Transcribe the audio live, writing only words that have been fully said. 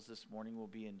this morning will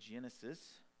be in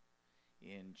Genesis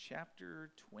in chapter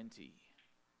 20.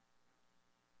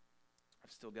 I've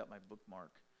still got my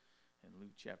bookmark in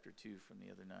Luke chapter 2 from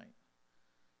the other night.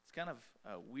 It's kind of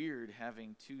weird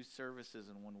having two services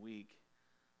in 1 week,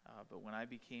 but when I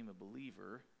became a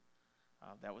believer,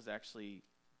 that was actually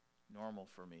normal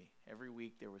for me. Every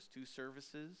week there was two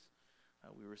services.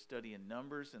 We were studying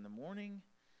Numbers in the morning,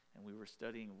 and we were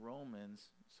studying Romans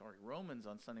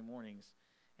on Sunday mornings,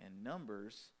 and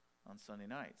Numbers on Sunday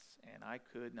nights, and I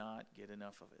could not get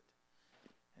enough of it.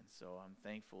 And so I'm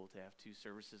thankful to have two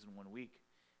services in 1 week,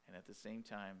 and at the same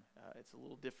time, it's a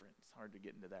little different. It's hard to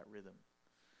get into that rhythm.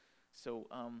 So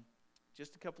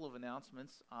just a couple of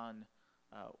announcements on,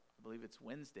 I believe it's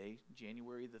Wednesday,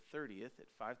 January the 30th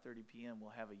at 5:30 p.m. We'll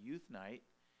have a youth night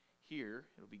here.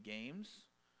 It'll be games.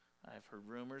 I've heard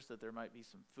rumors that there might be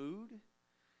some food,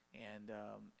 and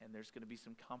there's going to be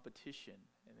some competition.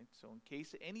 And so in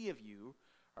case any of you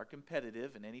are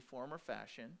competitive in any form or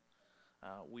fashion,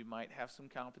 we might have some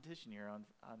competition here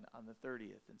on the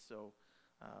 30th. And so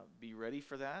be ready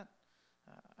for that.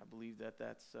 I believe that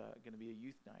that's going to be a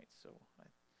youth night. So I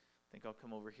think I'll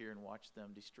come over here and watch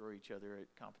them destroy each other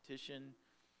at competition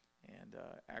and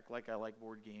act like I like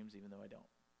board games, even though I don't.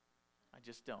 I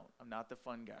just don't. I'm not the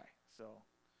fun guy. So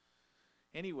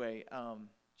anyway,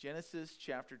 Genesis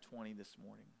chapter 20 this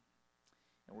morning.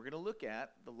 And we're going to look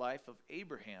at the life of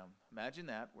Abraham. Imagine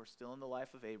that. We're still in the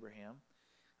life of Abraham.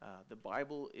 The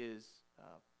Bible is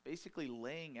basically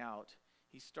laying out.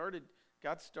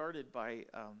 God started by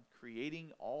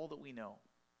creating all that we know.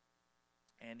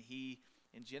 And he,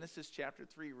 in Genesis chapter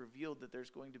 3, revealed that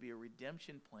there's going to be a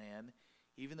redemption plan,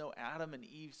 even though Adam and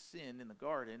Eve sinned in the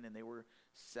garden, and they were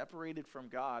separated from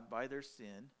God by their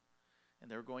sin,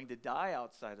 and they're going to die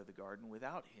outside of the garden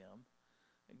without him.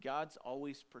 God's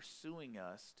always pursuing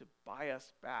us to buy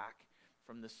us back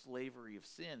from the slavery of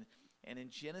sin. And in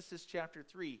Genesis chapter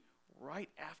 3, right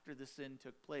after the sin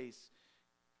took place,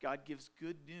 God gives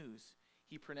good news.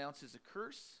 He pronounces a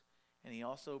curse, and he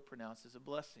also pronounces a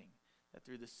blessing, that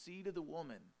through the seed of the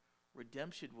woman,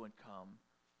 redemption would come,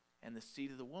 and the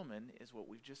seed of the woman is what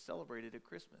we've just celebrated at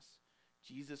Christmas,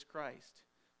 Jesus Christ,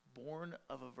 born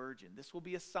of a virgin. This will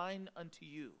be a sign unto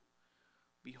you.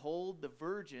 Behold, the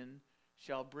virgin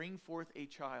shall bring forth a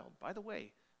child. By the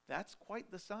way, that's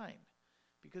quite the sign,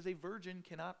 because a virgin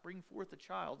cannot bring forth a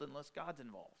child unless God's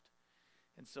involved.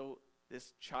 And so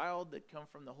this child that come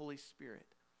from the Holy Spirit.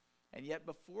 And yet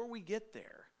before we get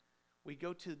there, we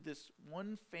go to this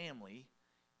one family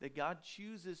that God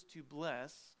chooses to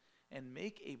bless and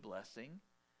make a blessing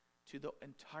to the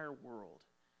entire world.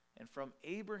 And from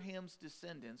Abraham's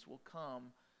descendants will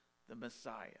come the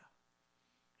Messiah.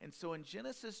 And so in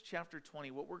Genesis chapter 20,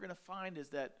 what we're going to find is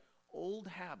that old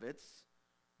habits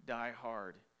die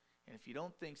hard. And if you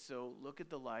don't think so, look at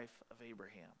the life of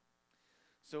Abraham.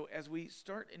 So as we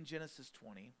start in Genesis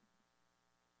 20,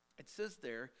 it says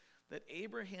there that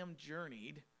Abraham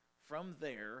journeyed from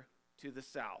there to the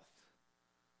south.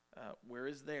 Where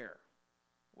is there?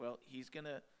 Well, he's going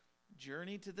to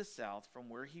journey to the south from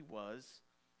where he was,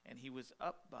 and he was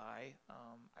up by,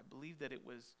 I believe that it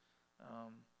was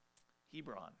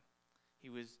Hebron. He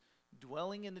was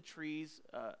dwelling in the trees,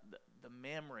 the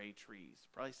Mamre trees.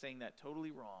 Probably saying that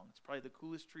totally wrong. It's probably the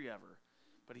coolest tree ever.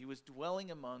 But he was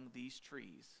dwelling among these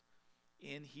trees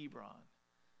in Hebron.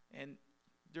 And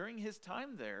during his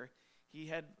time there, he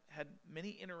had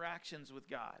many interactions with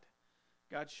God.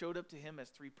 God showed up to him as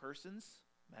three persons.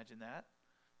 Imagine that.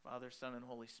 Father, Son, and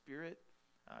Holy Spirit.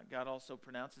 God also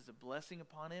pronounces a blessing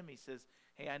upon him. He says,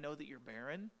 hey, I know that you're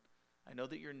barren. I know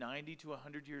that you're 90 to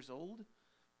 100 years old,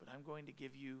 but I'm going to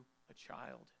give you a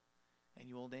child, and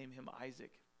you will name him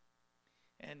Isaac.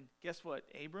 And guess what?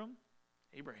 Abraham,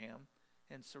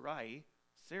 and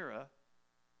Sarah,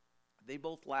 they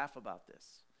both laugh about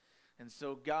this. And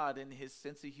so God, in his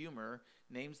sense of humor,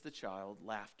 names the child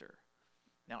Laughter.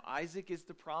 Now, Isaac is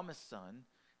the promised son,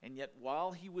 and yet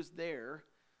while he was there,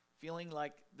 feeling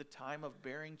like the time of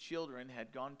bearing children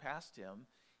had gone past him,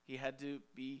 he had to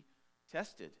be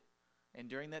tested. And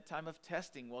during that time of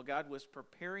testing, while God was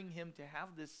preparing him to have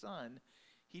this son,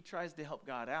 he tries to help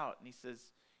God out. And he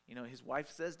says, his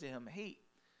wife says to him, hey,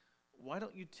 why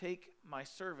don't you take my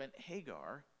servant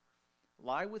Hagar,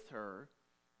 lie with her,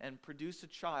 and produce a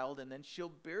child, and then she'll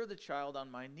bear the child on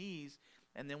my knees,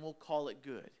 and then we'll call it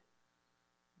good.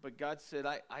 But God said,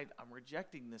 I'm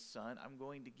rejecting this son. I'm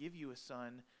going to give you a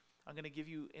son. I'm going to give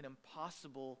you an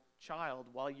impossible child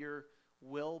while you're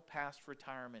well past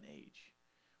retirement age.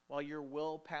 While you're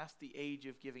well past the age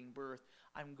of giving birth.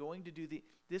 I'm going to do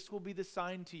this will be the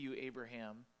sign to you,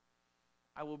 Abraham.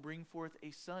 I will bring forth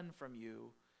a son from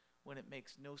you when it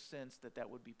makes no sense that that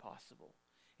would be possible.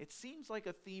 It seems like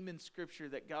a theme in Scripture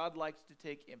that God likes to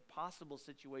take impossible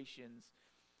situations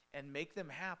and make them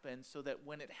happen so that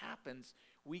when it happens,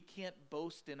 we can't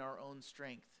boast in our own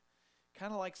strength.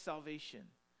 Kind of like salvation.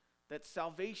 That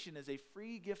salvation is a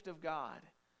free gift of God.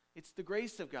 It's the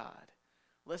grace of God.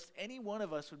 Lest any one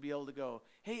of us would be able to go,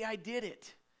 hey, I did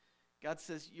it. God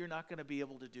says, you're not going to be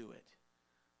able to do it.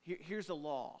 Here's a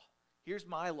law. Here's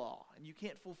my law. And you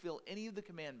can't fulfill any of the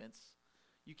commandments.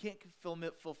 You can't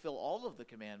fulfill all of the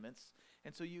commandments.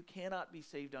 And so you cannot be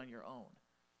saved on your own.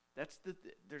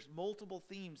 There's multiple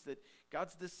themes that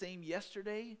God's the same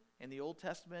yesterday in the Old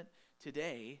Testament,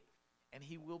 today, and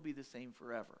he will be the same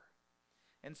forever.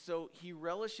 And so he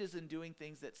relishes in doing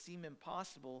things that seem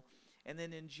impossible. And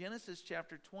then in Genesis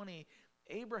chapter 20,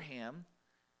 Abraham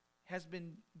has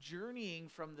been journeying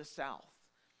from the south.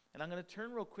 And I'm going to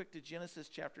turn real quick to Genesis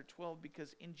chapter 12,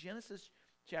 because in Genesis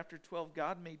chapter 12,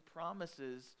 God made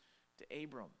promises to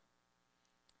Abram.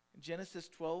 In Genesis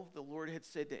 12, the Lord had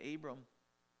said to Abram,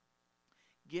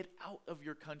 get out of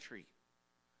your country.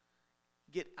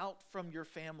 Get out from your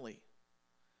family.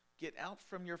 Get out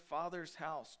from your father's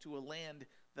house to a land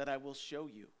that I will show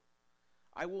you.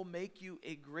 I will make you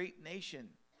a great nation.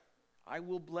 I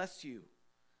will bless you.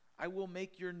 I will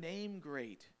make your name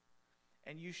great,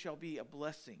 and you shall be a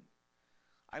blessing.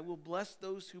 I will bless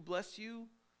those who bless you.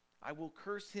 I will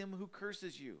curse him who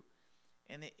curses you.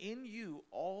 And in you,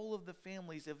 all of the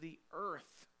families of the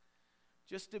earth,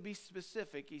 just to be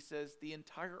specific, he says, the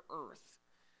entire earth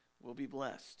will be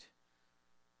blessed.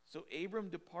 So Abram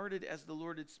departed as the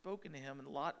Lord had spoken to him, and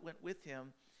Lot went with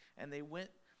him, and they went.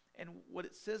 And what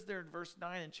it says there in verse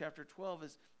 9 in chapter 12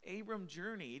 is Abram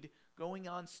journeyed, going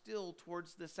on still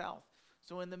towards the south.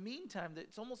 So in the meantime,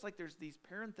 it's almost like there's these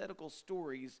parenthetical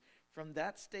stories from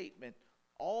that statement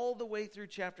all the way through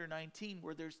chapter 19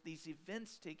 where there's these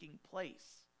events taking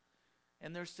place.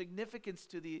 And there's significance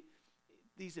to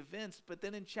these events. But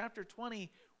then in chapter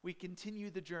 20, we continue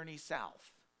the journey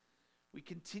south. We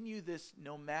continue this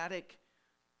nomadic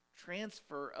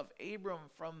transfer of Abram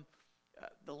from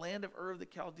the land of Ur of the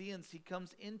Chaldeans. He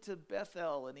comes into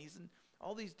Bethel, and he's in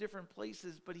all these different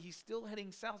places, but he's still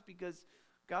heading south because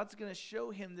God's going to show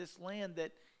him this land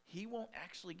that he won't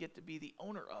actually get to be the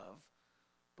owner of,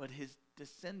 but his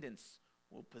descendants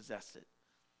will possess it.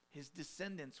 His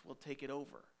descendants will take it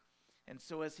over. And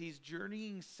so as he's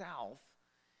journeying south,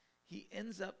 he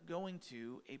ends up going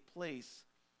to a place.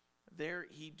 There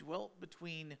he dwelt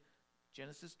between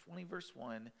Genesis 20 verse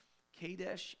 1,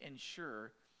 Kadesh and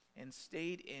Shur, and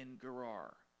stayed in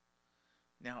Gerar.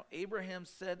 Now Abraham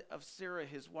said of Sarah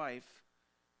his wife,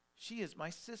 she is my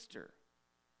sister.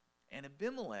 And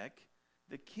Abimelech,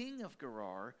 the king of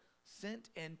Gerar, sent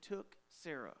and took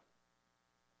Sarah.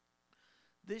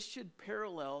 This should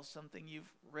parallel something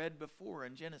you've read before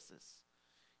in Genesis.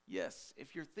 Yes,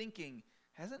 if you're thinking,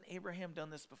 hasn't Abraham done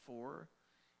this before?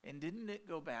 And didn't it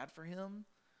go bad for him?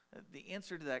 The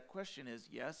answer to that question is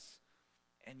yes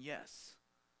and yes.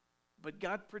 But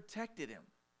God protected him.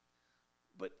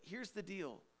 But here's the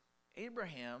deal.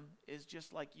 Abraham is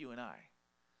just like you and I.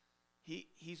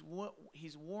 He's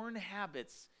worn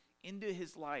habits into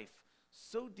his life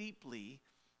so deeply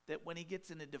that when he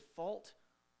gets in a default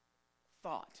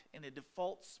thought, in a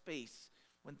default space,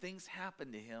 when things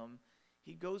happen to him,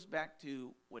 he goes back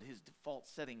to what his default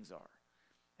settings are.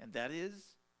 And that is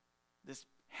this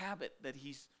habit that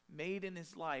he's made in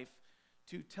his life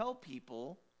to tell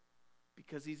people,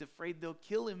 because he's afraid they'll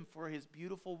kill him for his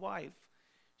beautiful wife,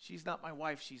 she's not my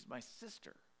wife, she's my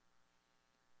sister.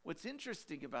 What's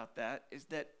interesting about that is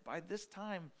that by this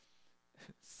time,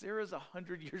 Sarah's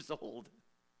 100 years old.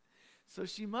 So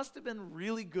she must have been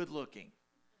really good looking.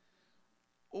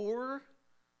 Or,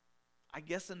 I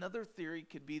guess another theory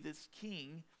could be this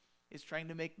king is trying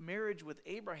to make marriage with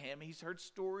Abraham. He's heard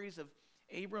stories of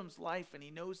Abram's life, and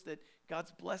he knows that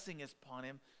God's blessing is upon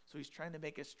him. So he's trying to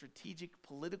make a strategic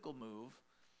political move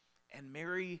and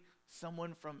marry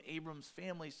someone from Abram's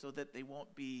family so that they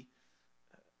won't be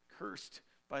cursed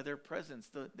by their presence.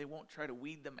 They won't try to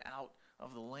weed them out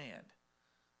of the land.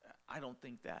 I don't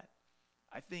think that.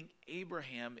 I think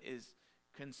Abraham is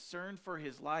concerned for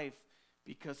his life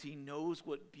because he knows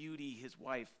what beauty his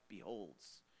wife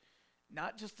beholds.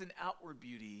 Not just an outward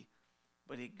beauty,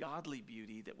 but a godly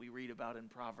beauty that we read about in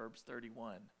Proverbs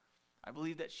 31. I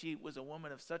believe that she was a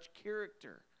woman of such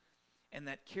character, and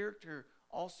that character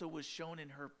also was shown in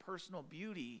her personal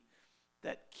beauty,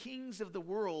 that kings of the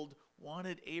world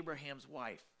wanted Abraham's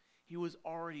wife. He was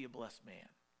already a blessed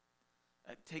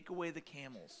man. Take away the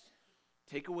camels.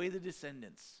 Take away the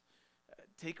descendants.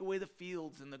 Take away the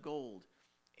fields and the gold.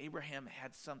 Abraham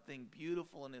had something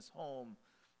beautiful in his home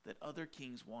that other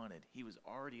kings wanted. He was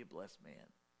already a blessed man.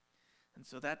 And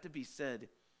so that to be said,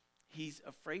 he's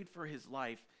afraid for his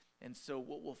life. And so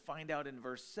what we'll find out in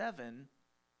verse 7,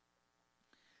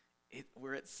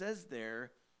 where it says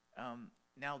there,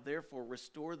 now therefore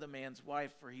restore the man's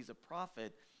wife, for he's a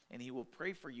prophet, and he will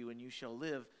pray for you, and you shall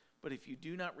live. But if you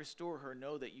do not restore her,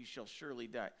 know that you shall surely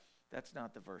die. That's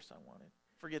not the verse I wanted.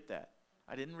 Forget that.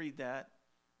 I didn't read that.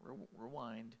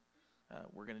 Rewind.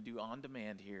 We're going to do on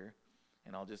demand here,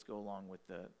 and I'll just go along with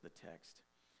the text.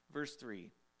 Verse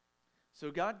 3. So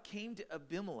God came to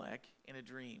Abimelech in a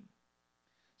dream.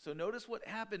 So notice what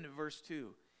happened in verse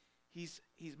 2. He's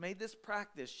made this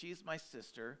practice, she is my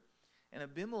sister, and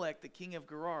Abimelech, the king of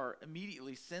Gerar,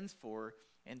 immediately sends for her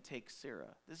and takes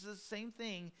Sarah. This is the same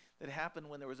thing that happened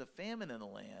when there was a famine in the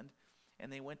land,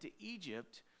 and they went to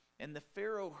Egypt, and the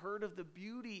Pharaoh heard of the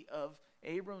beauty of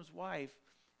Abram's wife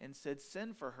and said,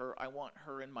 send for her, I want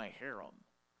her in my harem.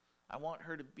 I want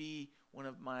her to be one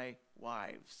of my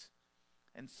wives.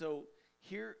 And so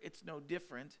here it's no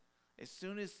different. As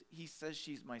soon as he says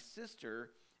she's my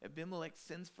sister, Abimelech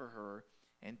sends for her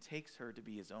and takes her to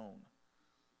be his own.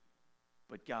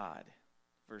 But God,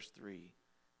 verse 3,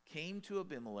 came to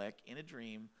Abimelech in a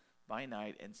dream by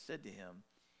night and said to him,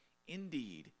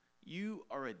 indeed, you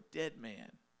are a dead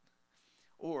man.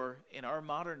 Or in our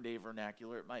modern day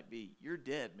vernacular, it might be, you're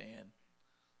dead, man.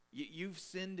 You've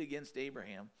sinned against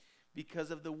Abraham because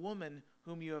of the woman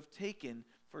whom you have taken,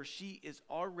 for she is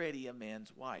already a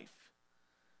man's wife.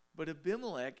 But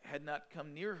Abimelech had not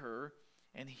come near her,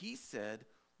 and he said,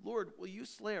 Lord, will you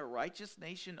slay a righteous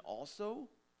nation also?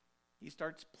 He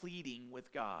starts pleading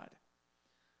with God.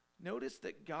 Notice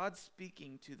that God's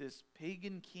speaking to this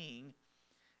pagan king,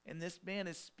 and this man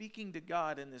is speaking to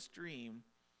God in this dream,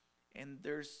 and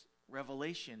there's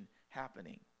revelation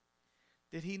happening.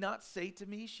 Did he not say to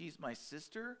me, she's my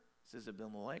sister, says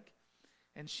Abimelech?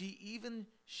 And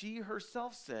she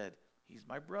herself said, he's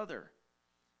my brother.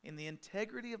 In the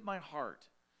integrity of my heart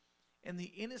and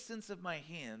the innocence of my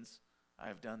hands, I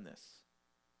have done this.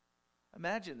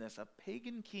 Imagine this, a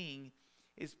pagan king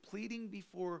is pleading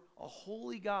before a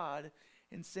holy God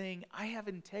and saying, I have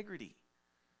integrity.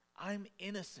 I'm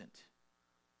innocent.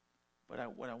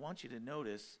 But what I want you to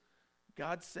notice,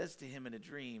 God says to him in a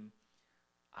dream,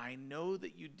 I know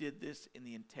that you did this in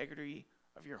the integrity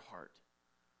of your heart.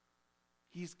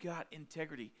 He's got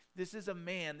integrity. This is a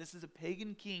man, this is a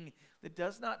pagan king that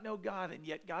does not know God, and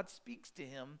yet God speaks to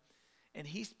him, and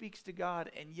he speaks to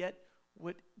God, and yet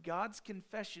what God's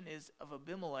confession is of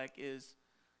Abimelech is,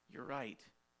 you're right,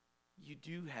 you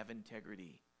do have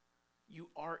integrity. You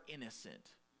are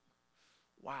innocent.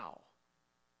 Wow.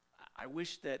 I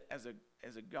wish that as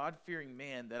a God-fearing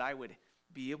man that I would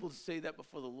be able to say that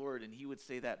before the Lord, and he would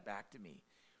say that back to me.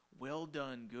 Well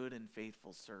done, good and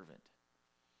faithful servant.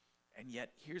 And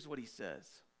yet, here's what he says.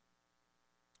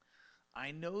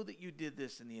 I know that you did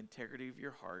this in the integrity of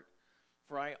your heart,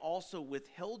 for I also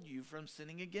withheld you from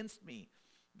sinning against me.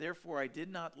 Therefore, I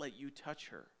did not let you touch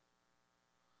her.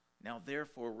 Now,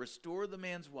 therefore, restore the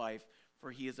man's wife, for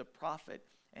he is a prophet,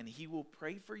 and he will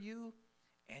pray for you,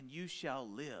 and you shall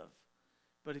live.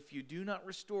 But if you do not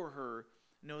restore her,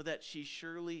 know that you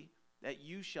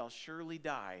shall surely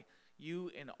die,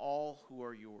 you and all who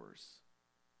are yours.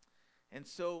 And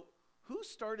so, who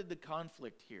started the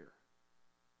conflict here?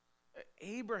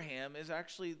 Abraham is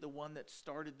actually the one that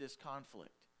started this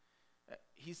conflict.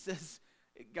 He says,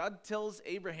 God tells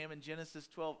Abraham in Genesis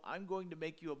 12, I'm going to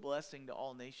make you a blessing to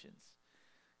all nations.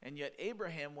 And yet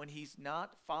Abraham, when he's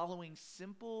not following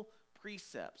simple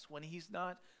precepts, when he's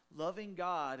not loving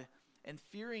God and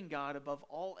fearing God above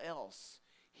all else,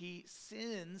 he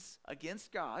sins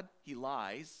against God, he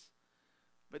lies.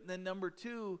 But then number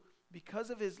two, because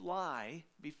of his lie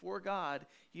before God,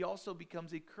 he also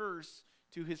becomes a curse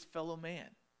to his fellow man.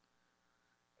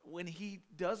 When he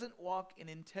doesn't walk in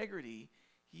integrity,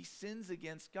 he sins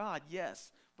against God,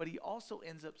 yes, but he also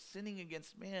ends up sinning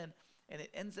against man, and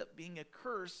it ends up being a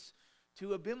curse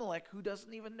to Abimelech, who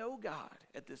doesn't even know God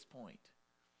at this point.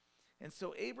 And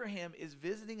so Abraham is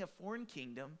visiting a foreign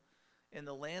kingdom in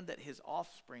the land that his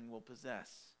offspring will possess.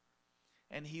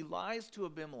 And he lies to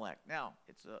Abimelech. Now,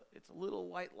 it's a little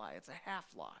white lie. It's a half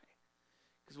lie.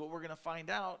 Because what we're going to find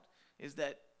out is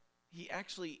that he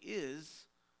actually is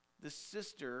the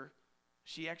sister.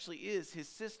 She actually is his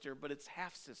sister, but it's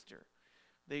half-sister.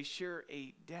 They share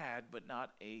a dad, but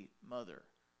not a mother.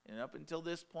 And up until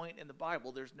this point in the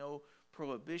Bible, there's no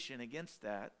prohibition against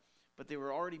that. But they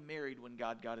were already married when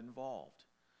God got involved.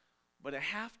 But a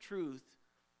half-truth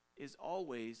is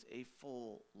always a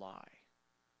full lie.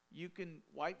 You can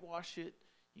whitewash it,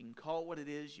 you can call it what it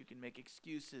is, you can make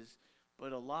excuses,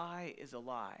 but a lie is a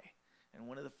lie. And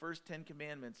one of the first 10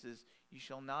 commandments is, you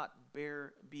shall not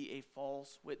be a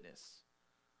false witness.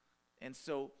 And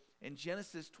so in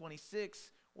Genesis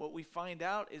 26, what we find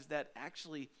out is that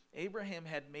actually Abraham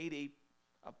had made a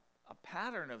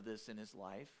pattern of this in his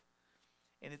life,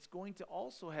 and it's going to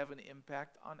also have an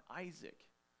impact on Isaac,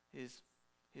 his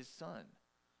son.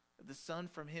 The son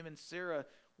from him and Sarah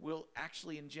will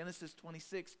actually in Genesis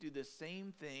 26 do the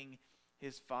same thing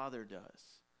his father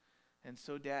does. And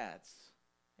so dads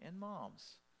and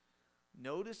moms,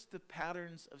 notice the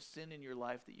patterns of sin in your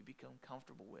life that you become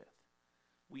comfortable with.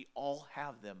 We all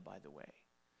have them, by the way.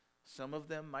 Some of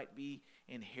them might be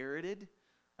inherited.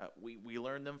 We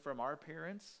learn them from our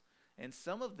parents. And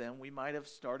some of them we might have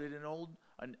started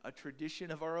a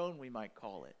tradition of our own, we might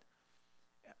call it.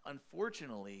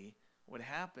 Unfortunately, what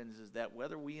happens is that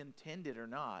whether we intend it or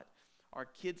not, our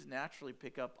kids naturally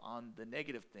pick up on the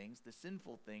negative things, the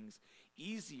sinful things,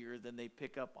 easier than they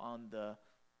pick up on the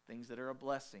things that are a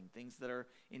blessing, things that are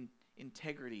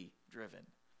integrity driven.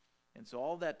 And so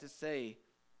all that to say,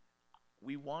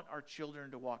 we want our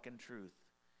children to walk in truth.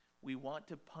 We want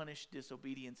to punish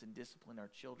disobedience and discipline our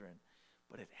children,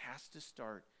 but it has to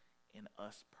start in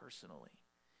us personally.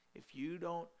 If you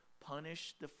don't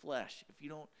punish the flesh, if you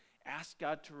don't ask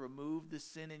God to remove the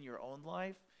sin in your own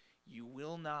life, you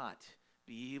will not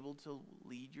be able to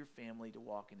lead your family to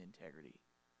walk in integrity.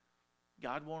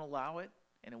 God won't allow it,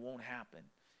 and it won't happen.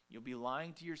 You'll be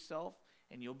lying to yourself,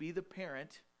 and you'll be the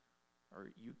parent, or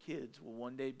you kids will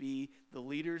one day be the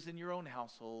leaders in your own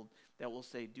household that will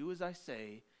say, do as I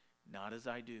say, not as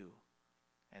I do.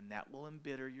 And that will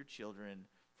embitter your children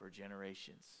for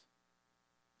generations.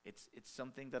 It's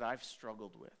something that I've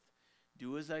struggled with.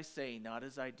 Do as I say, not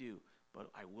as I do. But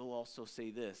I will also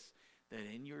say this, that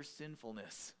in your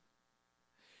sinfulness,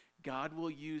 God will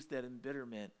use that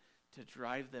embitterment to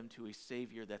drive them to a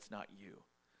Savior that's not you.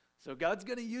 So God's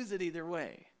going to use it either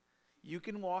way. You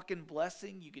can walk in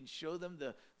blessing. You can show them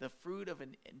the fruit of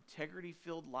an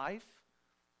integrity-filled life.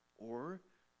 Or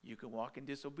you can walk in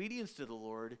disobedience to the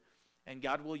Lord. And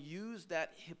God will use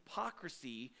that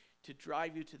hypocrisy to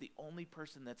drive you to the only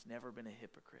person that's never been a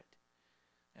hypocrite.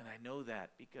 And I know that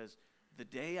because the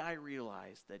day I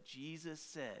realized that Jesus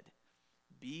said,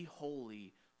 be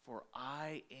holy, for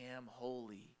I am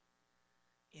holy.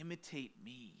 Imitate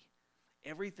me.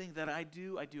 Everything that I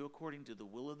do according to the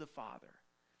will of the Father.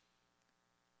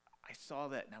 I saw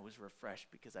that and I was refreshed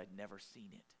because I'd never seen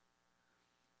it.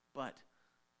 But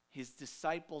his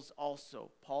disciples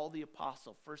also, Paul the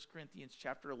Apostle, 1 Corinthians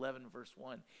chapter 11, verse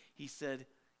 1, he said,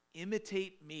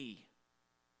 imitate me.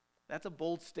 That's a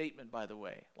bold statement, by the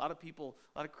way. A lot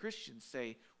of Christians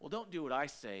say, well, don't do what I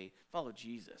say, follow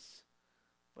Jesus.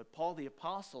 But Paul the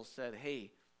Apostle said,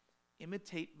 hey,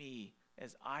 imitate me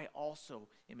as I also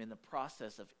am in the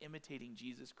process of imitating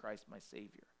Jesus Christ, my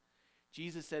Savior.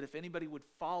 Jesus said, if anybody would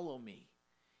follow me,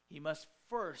 he must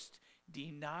first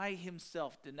deny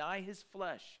himself, deny his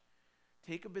flesh,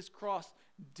 take up his cross,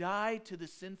 die to the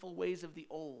sinful ways of the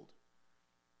old,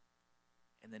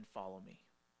 and then follow me.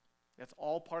 That's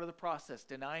all part of the process,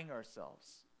 denying ourselves,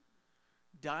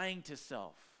 dying to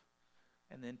self,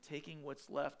 and then taking what's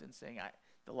left and saying,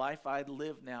 the life I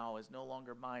live now is no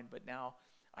longer mine, but now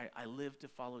I live to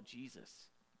follow Jesus.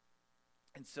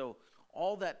 And so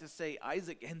all that to say,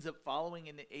 Isaac ends up following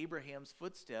in Abraham's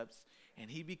footsteps, and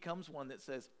he becomes one that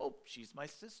says, oh, she's my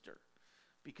sister,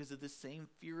 because of the same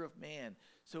fear of man.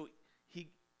 So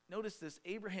notice this,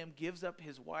 Abraham gives up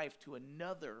his wife to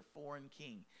another foreign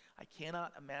king. I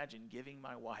cannot imagine giving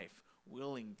my wife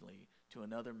willingly to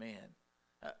another man.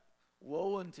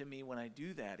 Woe unto me when I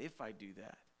do that, if I do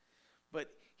that. But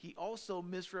he also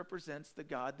misrepresents the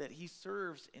God that he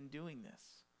serves in doing this.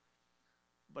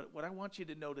 But what I want you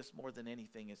to notice more than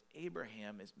anything is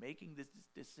Abraham is making this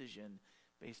decision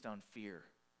based on fear.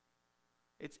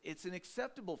 It's an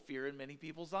acceptable fear in many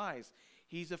people's eyes.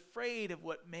 He's afraid of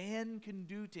what man can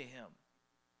do to him.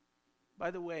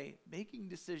 By the way, making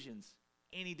decisions,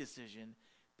 any decision,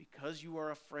 because you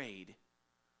are afraid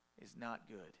is not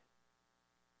good.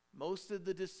 Most of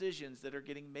the decisions that are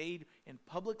getting made in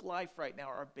public life right now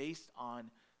are based on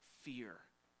fear.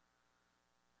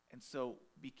 And so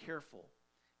be careful.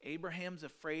 Abraham's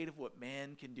afraid of what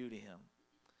man can do to him.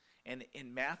 And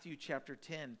in Matthew chapter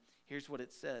 10, here's what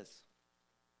it says.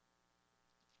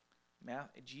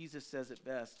 Jesus says it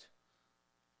best.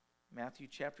 Matthew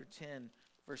chapter 10,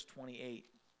 verse 28.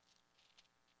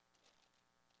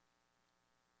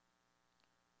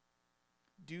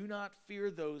 Do not fear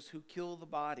those who kill the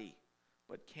body,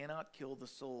 but cannot kill the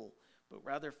soul, but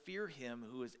rather fear him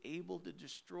who is able to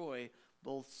destroy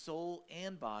both soul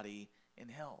and body in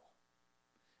hell.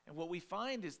 And what we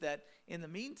find is that in the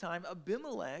meantime,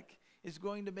 Abimelech is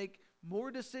going to make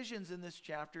more decisions in this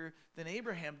chapter than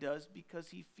Abraham does because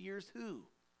he fears who?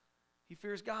 He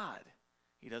fears God.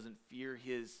 He doesn't fear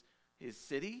his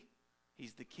city.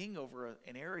 He's the king over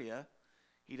an area.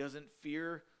 He doesn't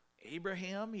fear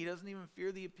Abraham. He doesn't even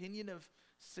fear the opinion of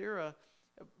Sarah.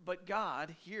 But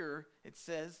God, here it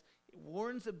says,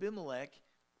 warns Abimelech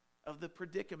of the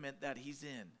predicament that he's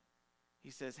in. He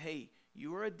says, hey,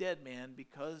 you are a dead man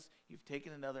because you've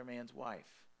taken another man's wife.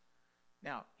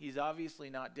 Now, he's obviously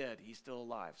not dead. He's still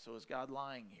alive. So is God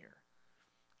lying here?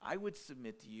 I would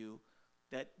submit to you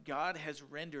that God has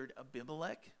rendered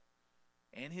Abimelech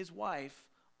and his wife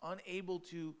unable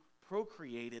to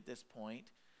procreate at this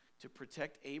point to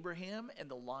protect Abraham and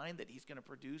the line that he's going to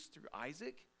produce through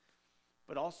Isaac,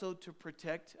 but also to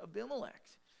protect Abimelech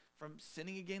from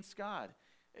sinning against God.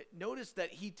 Notice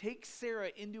that he takes Sarah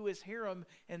into his harem,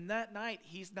 and that night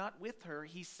he's not with her,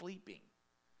 he's sleeping.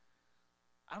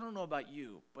 I don't know about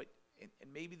you, but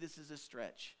and maybe this is a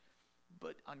stretch,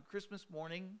 but on Christmas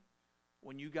morning,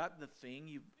 when you got the thing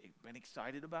you've been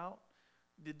excited about,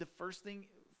 did the first thing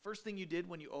you did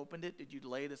when you opened it, did you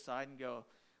lay it aside and go,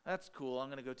 that's cool, I'm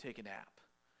going to go take a nap?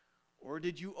 Or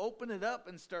did you open it up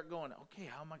and start going, okay,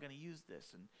 how am I going to use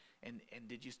this? And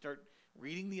did you start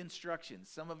reading the instructions?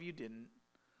 Some of you didn't,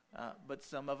 but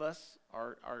some of us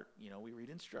are we read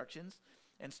instructions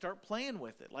and start playing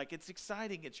with it. Like it's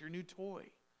exciting, it's your new toy.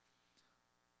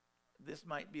 This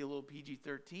might be a little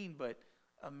PG-13, but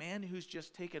a man who's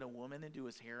just taken a woman into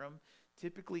his harem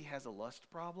typically has a lust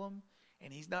problem,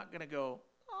 and he's not going to go,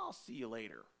 I'll see you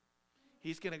later.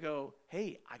 He's going to go,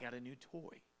 hey, I got a new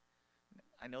toy.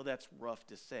 I know that's rough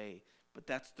to say, but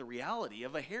that's the reality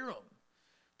of a harem.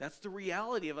 That's the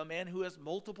reality of a man who has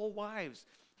multiple wives.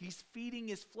 He's feeding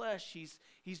his flesh.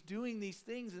 He's doing these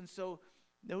things, and so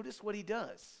notice what he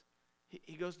does.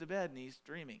 He goes to bed and he's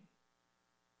dreaming.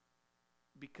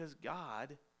 Because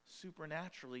God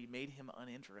supernaturally made him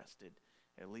uninterested,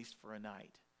 at least for a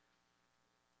night,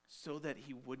 so that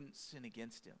he wouldn't sin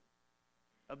against him.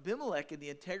 Abimelech, in the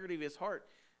integrity of his heart,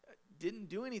 didn't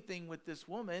do anything with this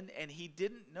woman, and he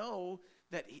didn't know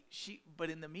that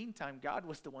but in the meantime, God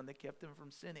was the one that kept him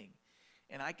from sinning.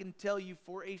 And I can tell you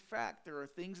for a fact, there are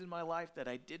things in my life that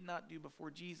I did not do before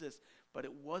Jesus, but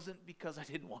it wasn't because I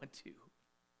didn't want to.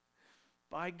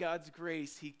 By God's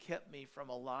grace, he kept me from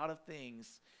a lot of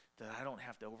things that I don't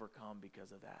have to overcome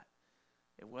because of that.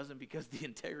 It wasn't because of the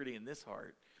integrity in this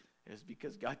heart. It was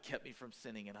because God kept me from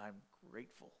sinning, and I'm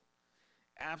grateful.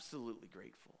 Absolutely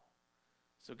grateful.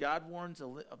 So God warns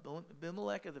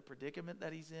Abimelech of the predicament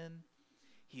that he's in.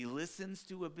 He listens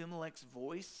to Abimelech's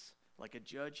voice like a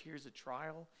judge hears a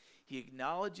trial. He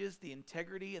acknowledges the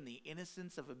integrity and the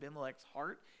innocence of Abimelech's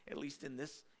heart, at least in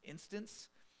this instance.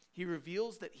 He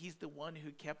reveals that he's the one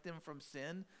who kept him from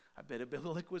sin. I bet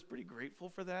Abimelech was pretty grateful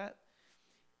for that.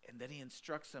 And then he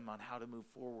instructs him on how to move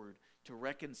forward to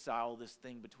reconcile this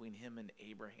thing between him and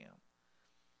Abraham.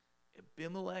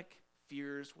 Abimelech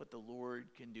fears what the Lord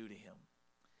can do to him.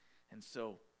 And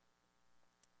so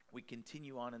we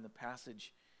continue on in the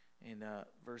passage in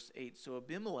verse 8. So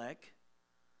Abimelech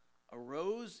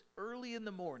arose early in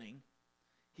the morning.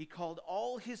 He called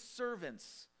all his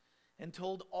servants and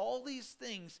told all these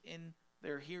things in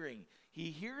their hearing.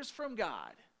 He hears from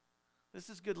God. This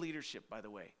is good leadership, by the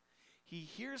way. He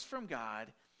hears from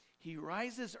God. He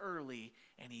rises early,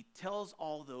 and he tells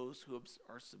all those who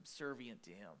are subservient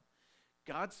to him.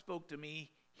 God spoke to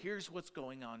me. Here's what's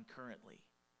going on currently.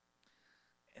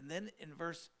 And then in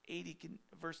verse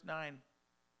 9,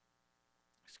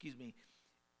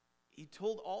 he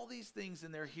told all these things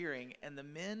in their hearing, and the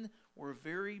men were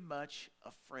very much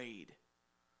afraid.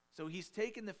 So he's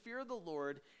taken the fear of the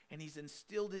Lord and he's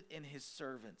instilled it in his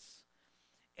servants.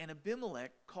 And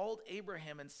Abimelech called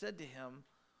Abraham and said to him,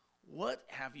 what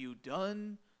have you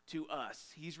done to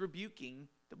us? He's rebuking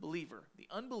the believer, the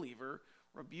unbeliever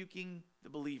rebuking the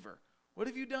believer. What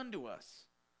have you done to us?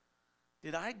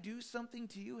 Did I do something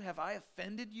to you? Have I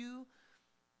offended you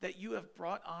that you have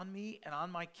brought on me and on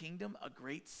my kingdom a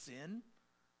great sin?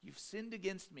 You've sinned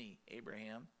against me,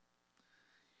 Abraham.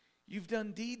 You've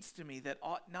done deeds to me that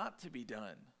ought not to be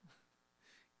done.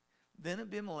 Then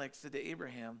Abimelech said to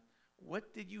Abraham,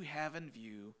 what did you have in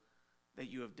view that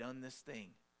you have done this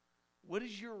thing? What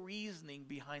is your reasoning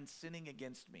behind sinning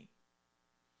against me?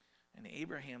 And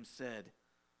Abraham said,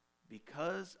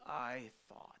 because I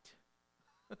thought.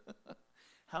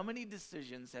 How many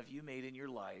decisions have you made in your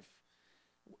life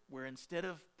where instead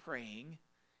of praying,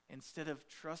 instead of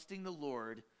trusting the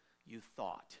Lord, you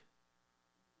thought?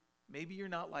 Maybe you're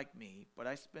not like me, but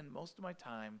I spend most of my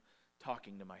time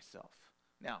talking to myself.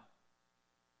 Now,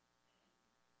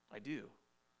 I do.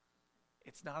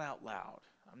 it's not out loud.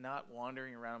 I'm not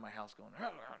wandering around my house going,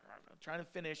 trying to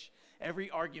finish every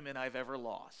argument I've ever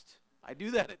lost. I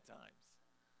do that at times.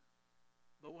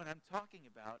 But what I'm talking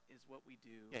about is what we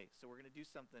do. Okay, so we're going to do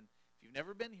something. If you've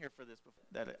never been here for this before,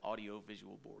 that audio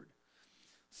visual board.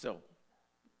 So,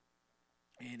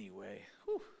 anyway,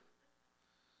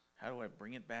 how do I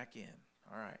bring it back in?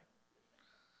 All right.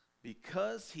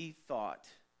 Because he thought,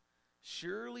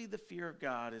 surely the fear of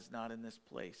God is not in this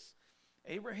place.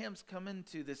 Abraham's come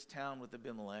into this town with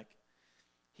Abimelech.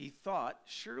 He thought,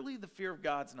 surely the fear of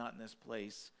God's not in this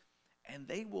place, and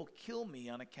they will kill me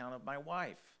on account of my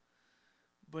wife.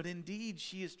 But indeed,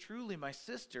 she is truly my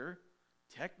sister.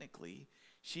 Technically,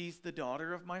 she's the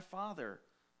daughter of my father,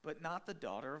 but not the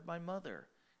daughter of my mother,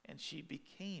 and she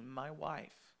became my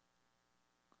wife.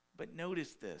 But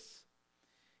notice this.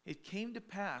 It came to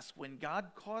pass when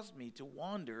God caused me to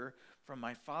wander from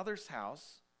my father's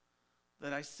house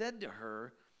that I said to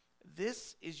her,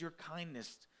 this is your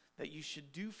kindness that you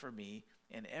should do for me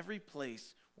in every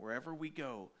place wherever we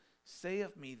go. Say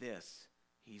of me this,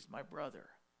 he's my brother.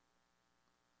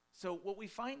 So what we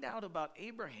find out about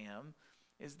Abraham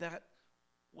is that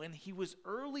when he was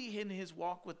early in his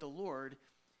walk with the Lord,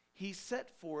 he set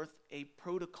forth a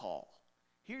protocol.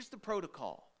 Here's the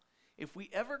protocol. If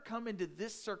we ever come into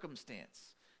this circumstance,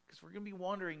 because we're going to be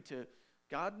wandering to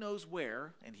God knows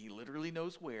where, and he literally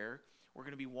knows where, we're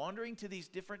going to be wandering to these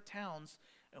different towns,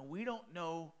 and we don't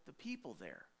know the people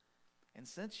there. And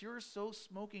since you're so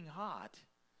smoking hot,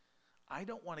 I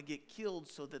don't want to get killed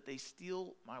so that they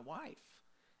steal my wife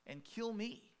and kill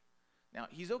me. Now,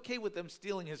 he's okay with them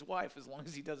stealing his wife as long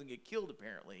as he doesn't get killed,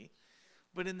 apparently.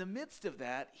 But in the midst of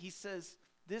that, he says,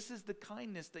 this is the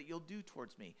kindness that you'll do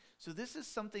towards me. So this is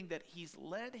something that he's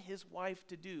led his wife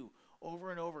to do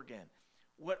over and over again.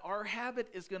 What our habit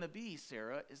is going to be,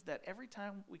 Sarah, is that every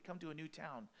time we come to a new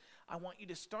town, I want you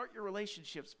to start your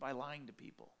relationships by lying to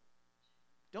people.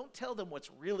 Don't tell them what's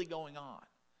really going on,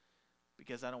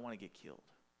 because I don't want to get killed.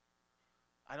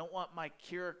 I don't want my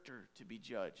character to be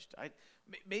judged.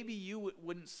 Maybe you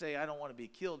wouldn't say I don't want to be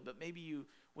killed, but maybe you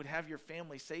would have your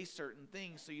family say certain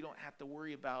things so you don't have to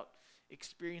worry about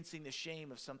experiencing the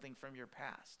shame of something from your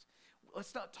past.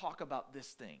 Let's not talk about this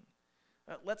thing.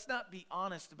 Let's not be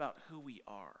honest about who we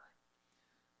are.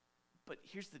 But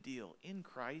here's the deal. In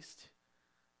Christ,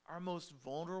 our most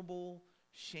vulnerable,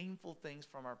 shameful things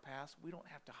from our past, we don't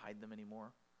have to hide them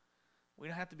anymore. We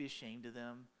don't have to be ashamed of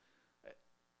them.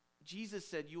 Jesus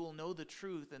said, you will know the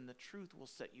truth, and the truth will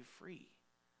set you free.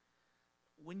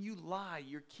 When you lie,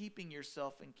 you're keeping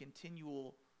yourself in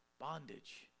continual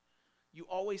bondage. You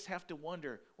always have to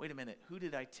wonder, wait a minute, who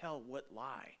did I tell what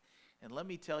lie? And let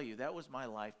me tell you, that was my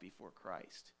life before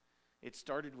Christ. It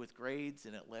started with grades,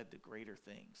 and it led to greater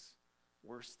things,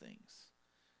 worse things.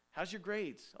 How's your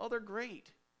grades? Oh, they're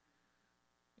great.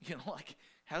 You know, like,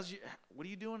 what are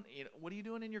you doing? You know, what are you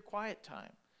doing in your quiet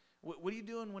time? What are you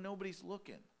doing when nobody's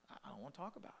looking? I don't want to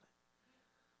talk about it.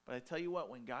 But I tell you what,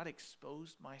 when God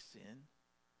exposed my sin,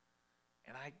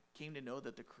 and I came to know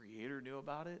that the Creator knew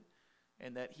about it,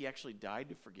 and that he actually died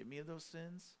to forgive me of those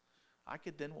sins, I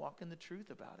could then walk in the truth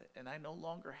about it. And I no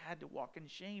longer had to walk in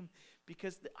shame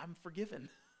because I'm forgiven.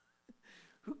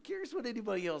 Who cares what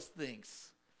anybody else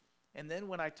thinks? And then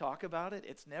when I talk about it,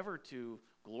 it's never to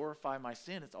glorify my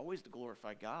sin. It's always to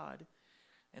glorify God.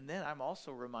 And then I'm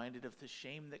also reminded of the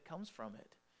shame that comes from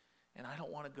it. And I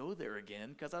don't want to go there again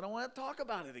because I don't want to talk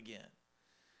about it again.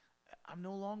 I'm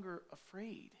no longer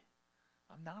afraid.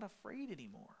 I'm not afraid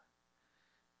anymore.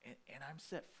 And I'm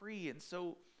set free. And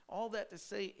so all that to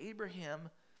say, Abraham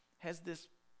has this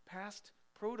past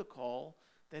protocol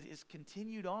that is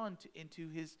continued on into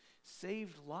his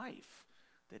saved life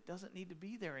that doesn't need to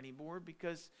be there anymore,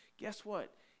 because guess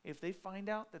what? If they find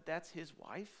out that that's his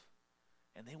wife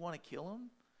and they want to kill him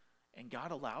and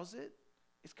God allows it,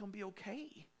 it's going to be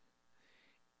okay.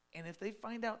 And if they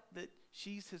find out that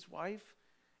she's his wife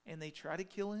and they try to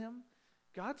kill him,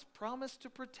 God's promised to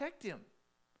protect him.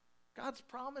 God's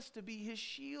promised to be his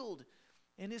shield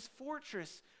and his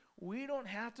fortress. We don't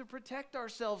have to protect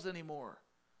ourselves anymore.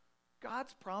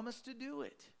 God's promised to do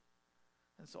it.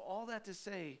 And so all that to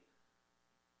say,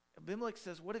 Abimelech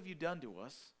says, what have you done to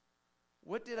us?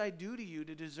 What did I do to you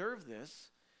to deserve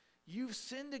this? You've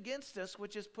sinned against us,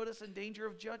 which has put us in danger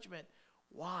of judgment.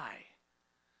 Why?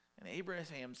 And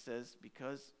Abraham says,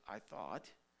 because I thought,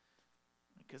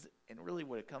 and really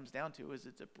what it comes down to is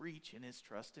it's a breach in his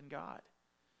trust in God.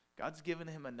 God's given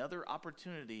him another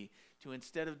opportunity to,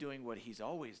 instead of doing what he's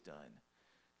always done,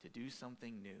 to do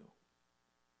something new.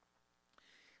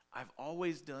 I've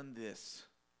always done this.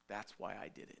 That's why I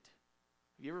did it.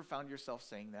 Have you ever found yourself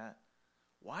saying that?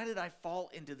 Why did I fall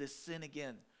into this sin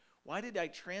again? Why did I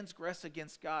transgress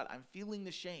against God? I'm feeling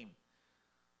the shame.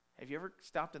 Have you ever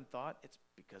stopped and thought, it's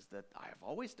because that I have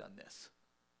always done this?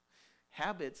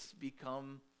 Habits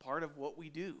become part of what we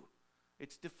do.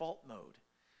 It's default mode.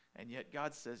 And yet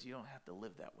God says you don't have to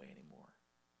live that way anymore.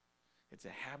 It's a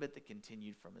habit that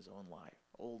continued from his own life,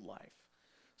 old life.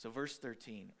 So verse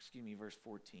 14.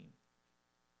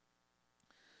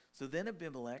 So then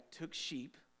Abimelech took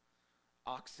sheep,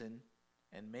 oxen,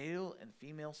 and male and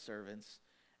female servants,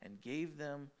 and gave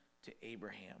them to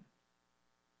Abraham.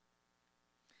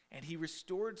 And he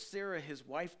restored Sarah his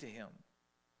wife to him.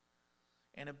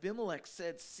 And Abimelech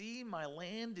said, see, my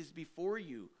land is before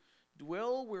you.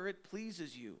 Dwell where it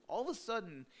pleases you. All of a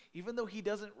sudden, even though he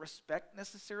doesn't respect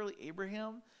necessarily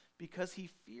Abraham, because he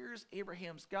fears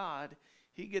Abraham's God,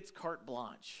 he gets carte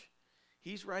blanche.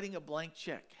 He's writing a blank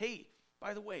check. Hey,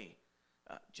 by the way,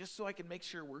 just so I can make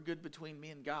sure we're good between me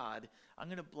and God, I'm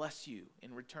going to bless you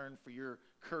in return for your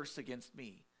curse against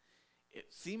me.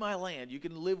 See my land. You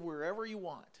can live wherever you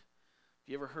want. Have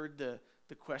you ever heard the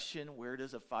question, where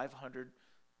does a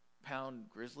 500-pound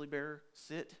grizzly bear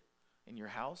sit in your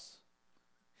house?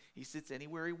 He sits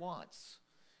anywhere he wants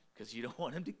because you don't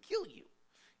want him to kill you,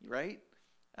 right?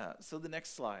 So the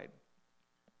next slide.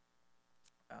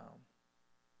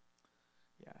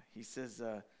 He says,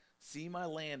 see my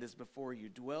land is before you.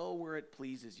 Dwell where it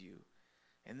pleases you.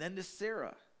 And then to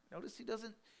Sarah. Notice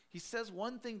he says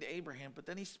one thing to Abraham, but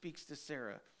then he speaks to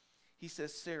Sarah. He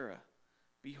says, Sarah,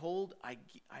 behold,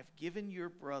 I've given your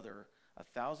brother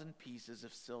 1,000 pieces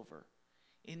of silver.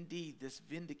 Indeed, this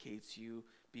vindicates you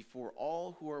before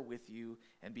all who are with you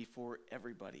and before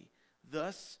everybody.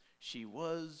 Thus she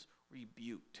was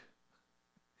rebuked.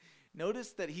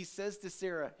 Notice that he says to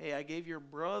Sarah, hey, I gave your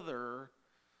brother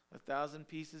 1,000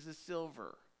 pieces of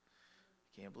silver.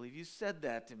 I can't believe you said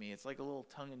that to me. It's like a little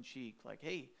tongue-in-cheek, like,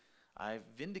 hey, I've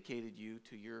vindicated you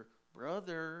to your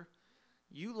brother.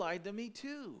 You lied to me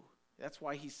too. That's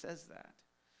why he says that.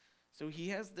 So he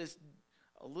has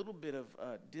a little bit of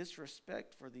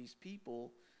disrespect for these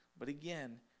people, but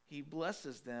again, he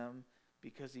blesses them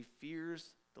because he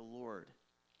fears the Lord.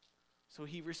 So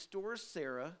he restores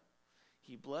Sarah.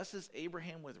 He blesses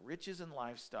Abraham with riches and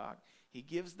livestock. He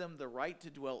gives them the right to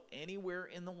dwell anywhere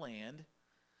in the land.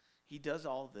 He does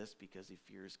all this because he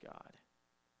fears God.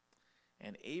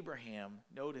 And Abraham,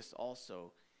 notice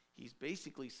also, he's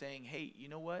basically saying, hey, you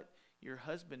know what? Your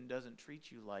husband doesn't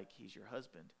treat you like he's your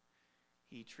husband.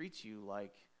 He treats you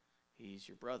like he's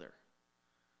your brother.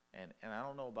 And I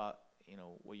don't know about,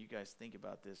 what you guys think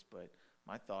about this, but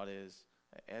my thought is,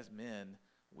 as men,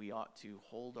 we ought to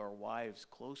hold our wives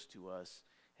close to us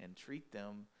and treat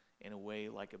them in a way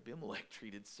like Abimelech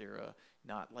treated Sarah,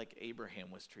 not like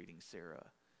Abraham was treating Sarah.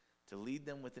 To lead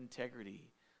them with integrity,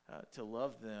 to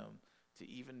love them, to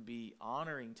even be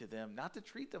honoring to them, not to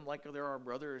treat them like they're our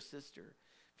brother or sister.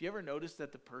 If you ever notice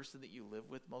that the person that you live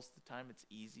with, most of the time it's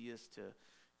easiest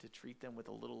to treat them with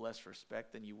a little less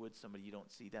respect than you would somebody you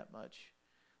don't see that much.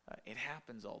 It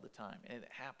happens all the time, and it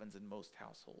happens in most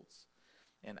households.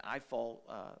 And I fall,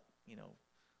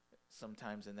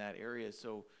 sometimes in that area.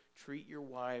 So treat your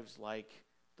wives like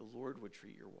the Lord would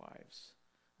treat your wives,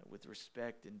 with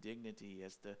respect and dignity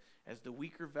as the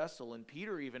weaker vessel. And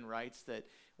Peter even writes that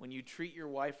when you treat your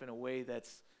wife in a way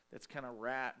that's kind of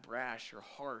brash or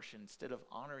harsh, instead of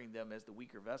honoring them as the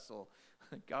weaker vessel,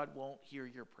 God won't hear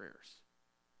your prayers.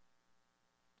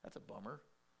 That's a bummer.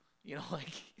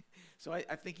 So I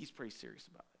think he's pretty serious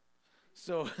about it.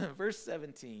 So verse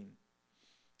 17.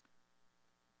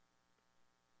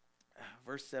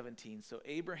 So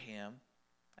Abraham,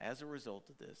 as a result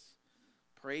of this,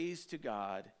 prays to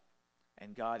God,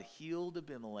 and God healed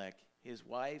Abimelech, his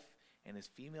wife, and his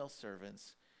female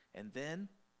servants, and then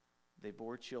they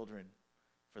bore children,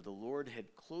 for the Lord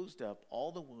had closed up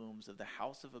all the wombs of the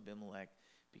house of Abimelech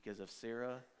because of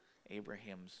Sarah,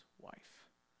 Abraham's wife.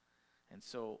 And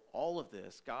so all of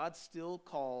this, God still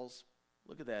calls,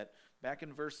 look at that, back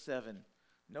in verse 7.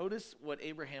 Notice what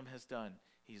Abraham has done.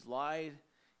 He's lied,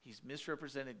 he's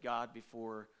misrepresented God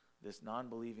before this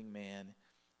non-believing man.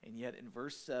 And yet in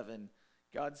verse 7,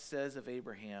 God says of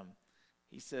Abraham,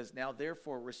 he says, now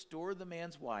therefore restore the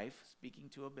man's wife, speaking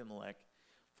to Abimelech,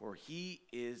 for he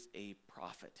is a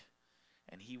prophet,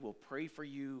 and he will pray for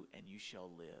you, and you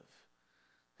shall live.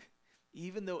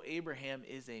 Even though Abraham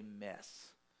is a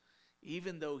mess,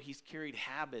 even though he's carried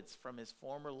habits from his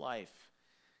former life,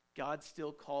 God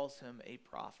still calls him a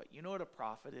prophet. You know what a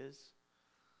prophet is?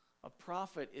 A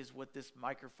prophet is what this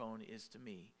microphone is to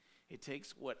me. It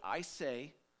takes what I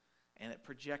say and it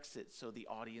projects it so the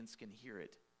audience can hear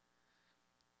it.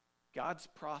 God's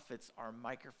prophets are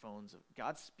microphones.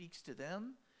 God speaks to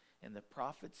them, and the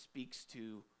prophet speaks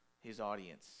to his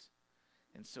audience.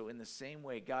 And so in the same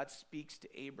way, God speaks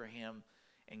to Abraham,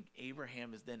 and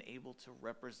Abraham is then able to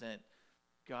represent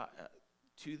God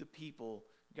to the people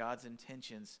God's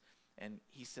intentions. And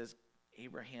he says,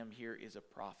 Abraham here is a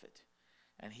prophet,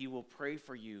 and he will pray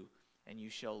for you, and you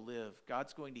shall live.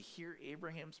 God's going to hear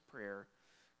Abraham's prayer.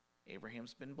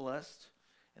 Abraham's been blessed,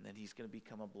 and then he's going to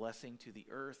become a blessing to the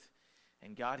earth.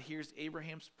 And God hears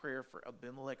Abraham's prayer for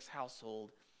Abimelech's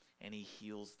household, and he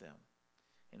heals them.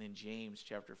 And in James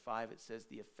chapter 5, it says,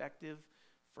 the effective,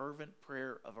 fervent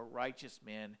prayer of a righteous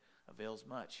man avails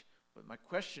much. But my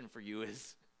question for you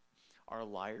is, are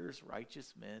liars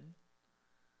righteous men?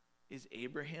 Is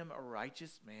Abraham a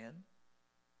righteous man?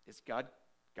 Is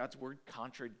God's word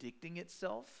contradicting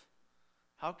itself?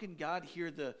 How can God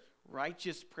hear the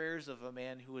righteous prayers of a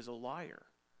man who is a liar?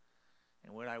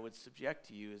 And what I would subject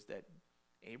to you is that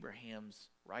Abraham's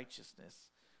righteousness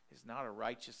is not a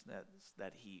righteousness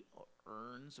that he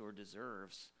earns or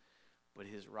deserves, but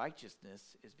his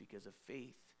righteousness is because of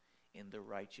faith in the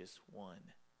righteous one,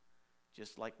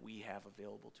 just like we have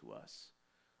available to us.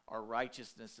 Our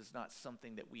righteousness is not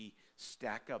something that we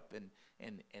stack up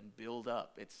and build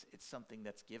up. It's something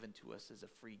that's given to us as a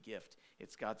free gift.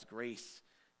 It's God's grace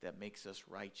that makes us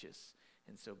righteous.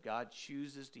 And so God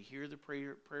chooses to hear the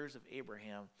prayers of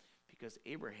Abraham because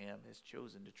Abraham has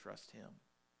chosen to trust him.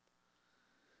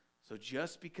 So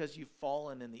just because you've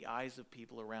fallen in the eyes of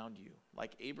people around you,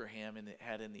 like Abraham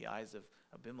had in the eyes of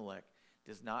Abimelech,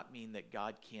 does not mean that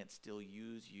God can't still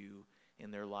use you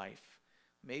in their life.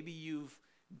 Maybe you've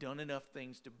done enough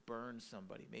things to burn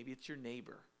somebody. Maybe it's your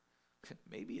neighbor.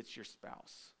 Maybe it's your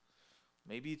spouse.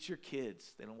 Maybe it's your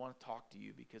kids. They don't want to talk to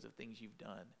you because of things you've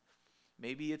done.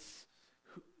 Maybe it's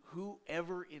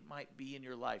whoever it might be in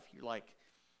your life. You're like,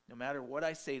 no matter what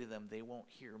I say to them, they won't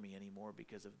hear me anymore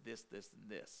because of this, this, and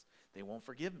this. They won't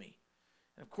forgive me.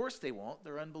 And of course they won't.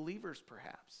 They're unbelievers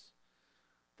perhaps.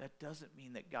 That doesn't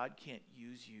mean that God can't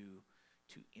use you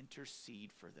to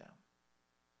intercede for them.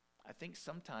 I think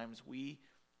sometimes we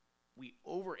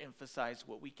overemphasize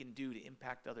what we can do to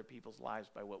impact other people's lives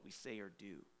by what we say or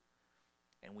do.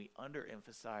 And we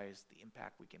underemphasize the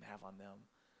impact we can have on them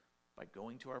by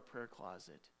going to our prayer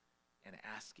closet and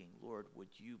asking, Lord, would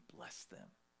you bless them?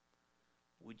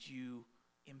 Would you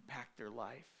impact their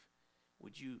life?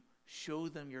 Would you show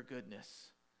them your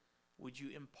goodness? Would you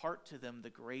impart to them the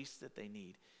grace that they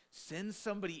need? Send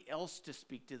somebody else to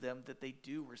speak to them that they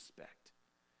do respect.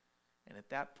 And at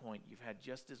that point, you've had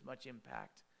just as much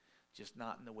impact, just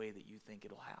not in the way that you think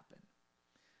it'll happen.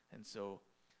 And so,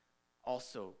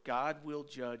 also, God will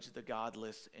judge the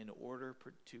godless in order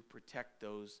to protect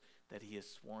those that he has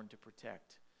sworn to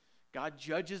protect. God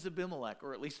judges Abimelech,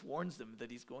 or at least warns them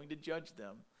that he's going to judge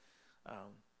them.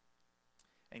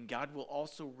 And God will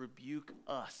also rebuke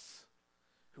us,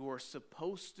 who are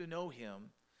supposed to know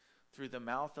him, through the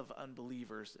mouth of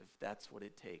unbelievers, if that's what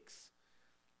it takes.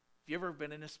 Have you ever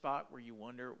been in a spot where you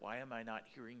wonder, why am I not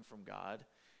hearing from God?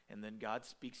 And then God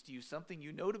speaks to you something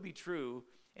you know to be true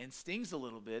and stings a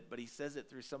little bit, but he says it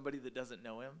through somebody that doesn't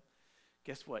know him.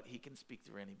 Guess what? He can speak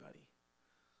through anybody.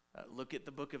 Look at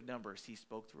the book of Numbers. He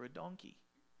spoke through a donkey.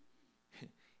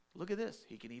 Look at this.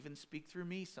 He can even speak through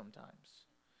me sometimes.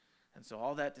 And so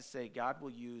all that to say, God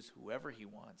will use whoever he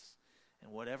wants in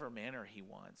whatever manner he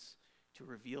wants to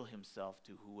reveal himself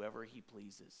to whoever he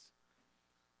pleases.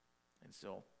 And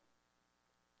so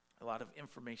a lot of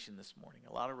information this morning,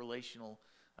 a lot of relational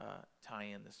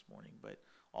tie-in this morning. But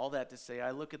all that to say,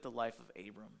 I look at the life of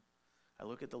Abram. I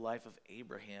look at the life of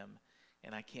Abraham,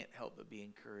 and I can't help but be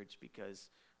encouraged because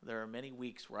there are many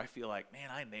weeks where I feel like, man,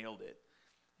 I nailed it.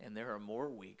 And there are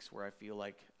more weeks where I feel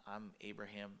like I'm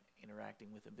Abraham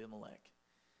interacting with Abimelech.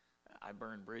 I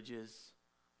burn bridges.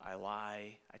 I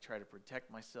lie. I try to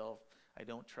protect myself. I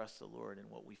don't trust the Lord.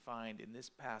 And what we find in this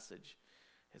passage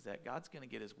is that God's going to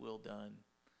get his will done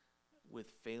with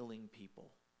failing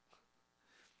people.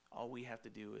 All we have to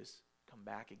do is come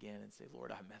back again and say,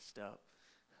 Lord, I messed up.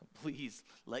 Please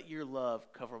let your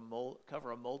love cover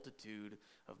a multitude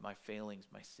of my failings,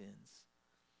 my sins,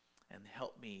 and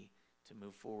help me to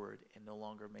move forward and no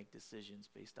longer make decisions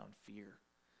based on fear.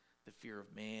 The fear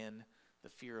of man, the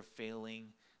fear of failing,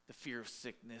 the fear of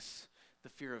sickness, the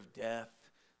fear of death,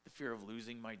 the fear of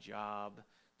losing my job,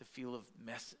 the fear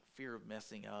of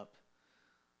messing up.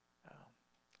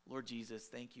 Lord Jesus,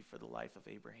 thank you for the life of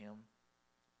Abraham.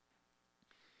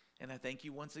 And I thank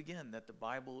you once again that the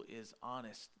Bible is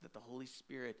honest, that the Holy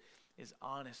Spirit is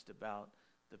honest about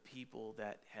the people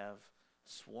that have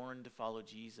sworn to follow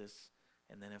Jesus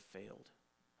and then have failed.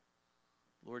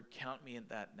 Lord, count me in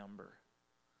that number.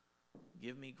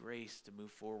 Give me grace to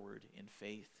move forward in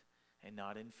faith and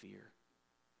not in fear.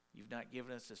 You've not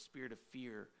given us a spirit of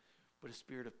fear, but a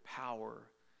spirit of power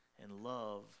and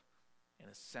love and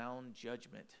a sound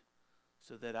judgment,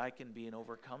 so that I can be an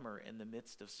overcomer in the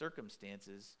midst of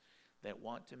circumstances that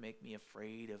want to make me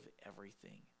afraid of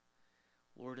everything.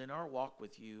 Lord, in our walk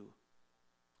with you,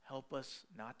 help us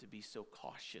not to be so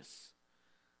cautious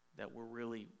that we're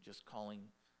really just calling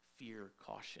fear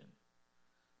caution.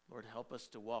 Lord, help us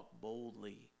to walk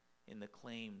boldly in the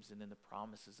claims and in the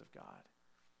promises of God.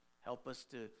 Help us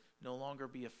to no longer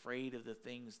be afraid of the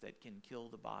things that can kill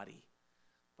the body,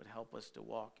 but help us to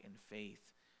walk in faith,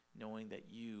 knowing that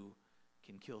you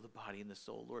can kill the body and the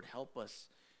soul. Lord, help us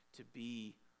to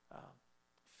be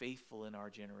faithful in our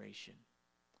generation.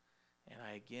 And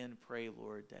I again pray,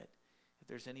 Lord, that if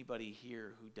there's anybody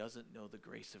here who doesn't know the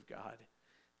grace of God,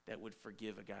 that would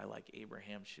forgive a guy like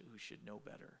Abraham who should know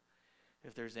better.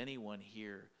 If there's anyone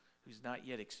here who's not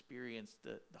yet experienced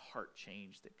the heart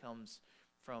change that comes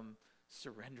from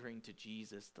surrendering to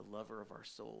Jesus, the lover of our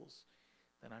souls,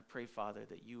 then I pray, Father,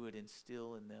 that you would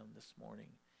instill in them this morning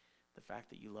the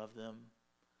fact that you love them,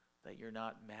 that you're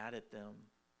not mad at them,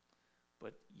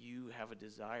 but you have a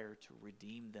desire to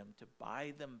redeem them, to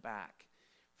buy them back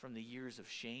from the years of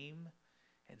shame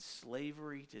and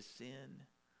slavery to sin,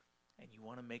 and you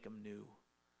want to make them new,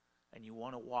 and you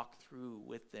want to walk through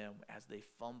with them as they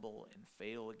fumble and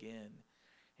fail again,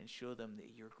 and show them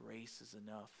that your grace is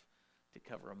enough to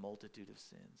cover a multitude of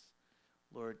sins.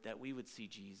 Lord, that we would see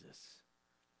Jesus,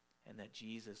 and that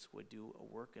Jesus would do a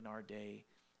work in our day,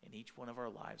 in each one of our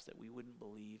lives, that we wouldn't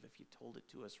believe if you told it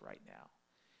to us right now.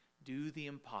 Do the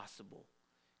impossible.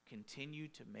 Continue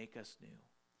to make us new.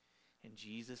 In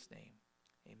Jesus' name,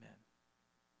 amen.